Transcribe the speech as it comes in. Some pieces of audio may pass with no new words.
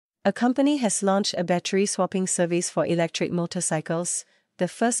A company has launched a battery swapping service for electric motorcycles, the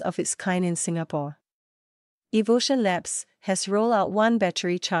first of its kind in Singapore. Evotion Labs has rolled out one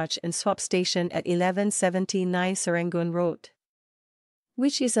battery charge and swap station at 1179 Serangoon Road,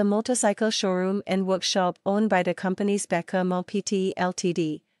 which is a motorcycle showroom and workshop owned by the company's backer Pte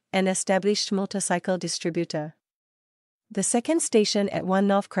Ltd, an established motorcycle distributor. The second station at 1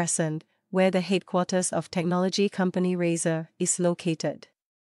 North Crescent, where the headquarters of technology company Razer is located,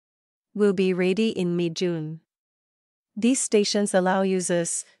 will be ready in mid-June. These stations allow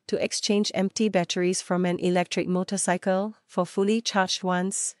users to exchange empty batteries from an electric motorcycle for fully charged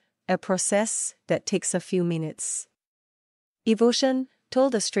ones, a process that takes a few minutes. Evotion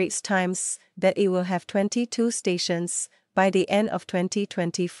told the Straits Times that it will have 22 stations by the end of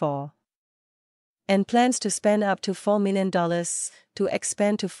 2024, and plans to spend up to $4 million to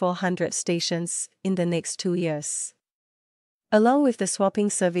expand to 400 stations in the next 2 years. Along with the swapping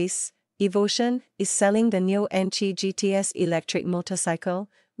service, Evotion is selling the new Enchi GTS electric motorcycle,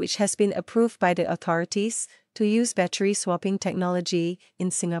 which has been approved by the authorities to use battery swapping technology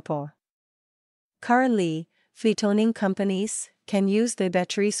in Singapore. Currently, fleet-owning companies can use the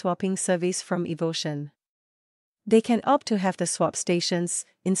battery swapping service from Evotion. They can opt to have the swap stations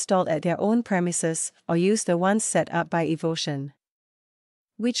installed at their own premises or use the ones set up by Evotion,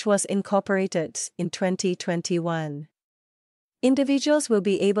 which was incorporated in 2021. Individuals will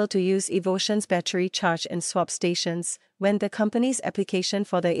be able to use Evotion's battery charge and swap stations when the company's application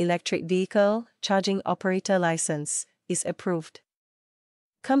for the electric vehicle charging operator license is approved.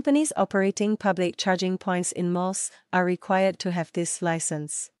 Companies operating public charging points in malls are required to have this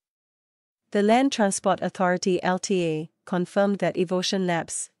license. The Land Transport Authority (LTA) confirmed that Evotion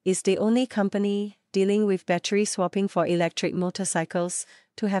Labs is the only company dealing with battery swapping for electric motorcycles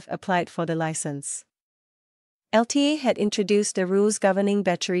to have applied for the license. LTA had introduced the rules governing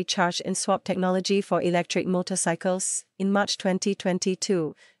battery charge and swap technology for electric motorcycles in March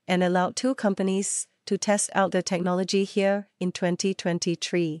 2022 and allowed 2 companies to test out the technology here in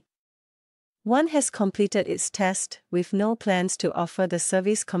 2023. One has completed its test with no plans to offer the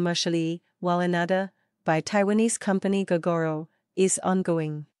service commercially, while another, by Taiwanese company Gogoro, is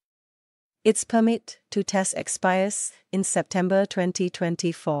ongoing. Its permit to test expires in September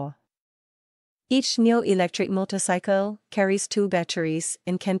 2024. Each new electric motorcycle carries 2 batteries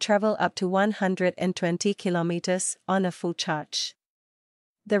and can travel up to 120 kilometers on a full charge.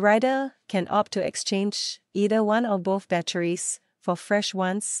 The rider can opt to exchange either one or both batteries for fresh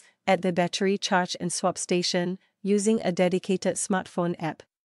ones at the battery charge and swap station using a dedicated smartphone app.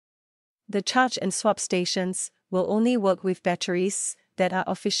 The charge and swap stations will only work with batteries that are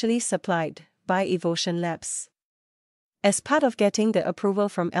officially supplied by Evotion Labs. As part of getting the approval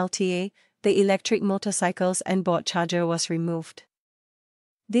from LTA, the electric motorcycle's onboard charger was removed.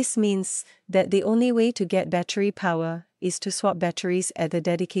 This means that the only way to get battery power is to swap batteries at the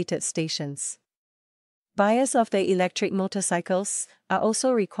dedicated stations. Buyers of the electric motorcycles are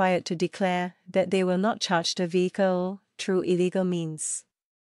also required to declare that they will not charge the vehicle through illegal means.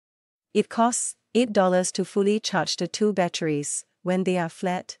 It costs $8 to fully charge the 2 batteries when they are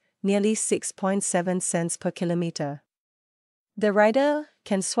flat, nearly 6.7 cents per kilometer. The rider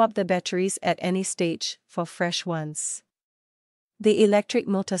can swap the batteries at any stage for fresh ones. The electric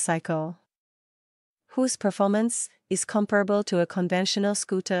motorcycle, whose performance is comparable to a conventional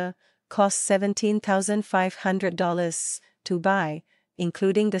scooter, costs $17,500 to buy,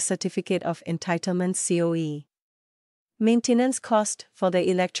 including the Certificate of Entitlement (COE). Maintenance cost for the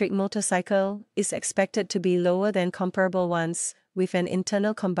electric motorcycle is expected to be lower than comparable ones with an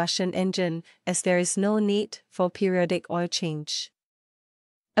internal combustion engine, as there is no need for periodic oil change.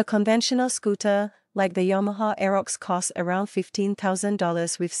 A conventional scooter, like the Yamaha Aerox, costs around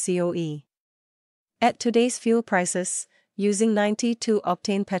 $15,000 with COE. At today's fuel prices, using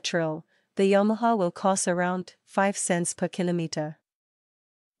 92-octane petrol, the Yamaha will cost around 5 cents per kilometer.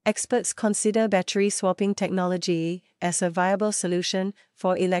 Experts consider battery swapping technology as a viable solution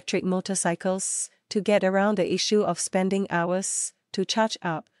for electric motorcycles to get around the issue of spending hours to charge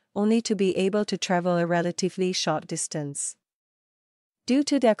up, only to be able to travel a relatively short distance. Due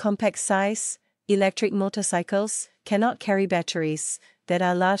to their compact size, electric motorcycles cannot carry batteries that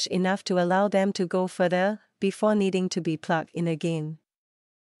are large enough to allow them to go further before needing to be plugged in again.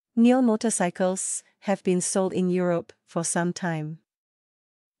 New motorcycles have been sold in Europe for some time.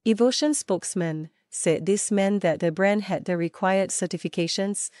 Evotion spokesman said this meant that the brand had the required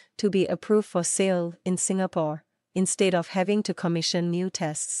certifications to be approved for sale in Singapore, instead of having to commission new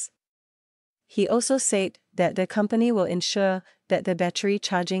tests. He also said that the company will ensure that the battery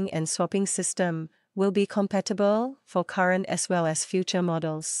charging and swapping system will be compatible for current as well as future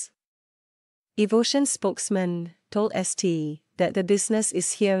models. Evotion spokesman told ST that the business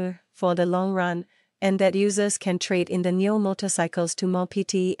is here for the long run and that users can trade in the new motorcycles to MOL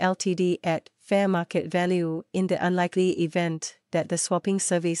PT Ltd at fair market value in the unlikely event that the swapping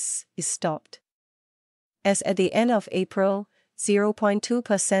service is stopped. As at the end of April,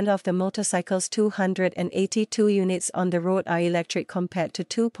 0.2% of the motorcycle's 282 units on the road are electric compared to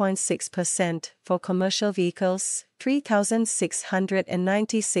 2.6% for commercial vehicles,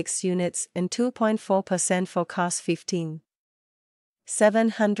 3,696 units and 2.4% for cars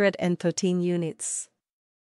 15,713 units.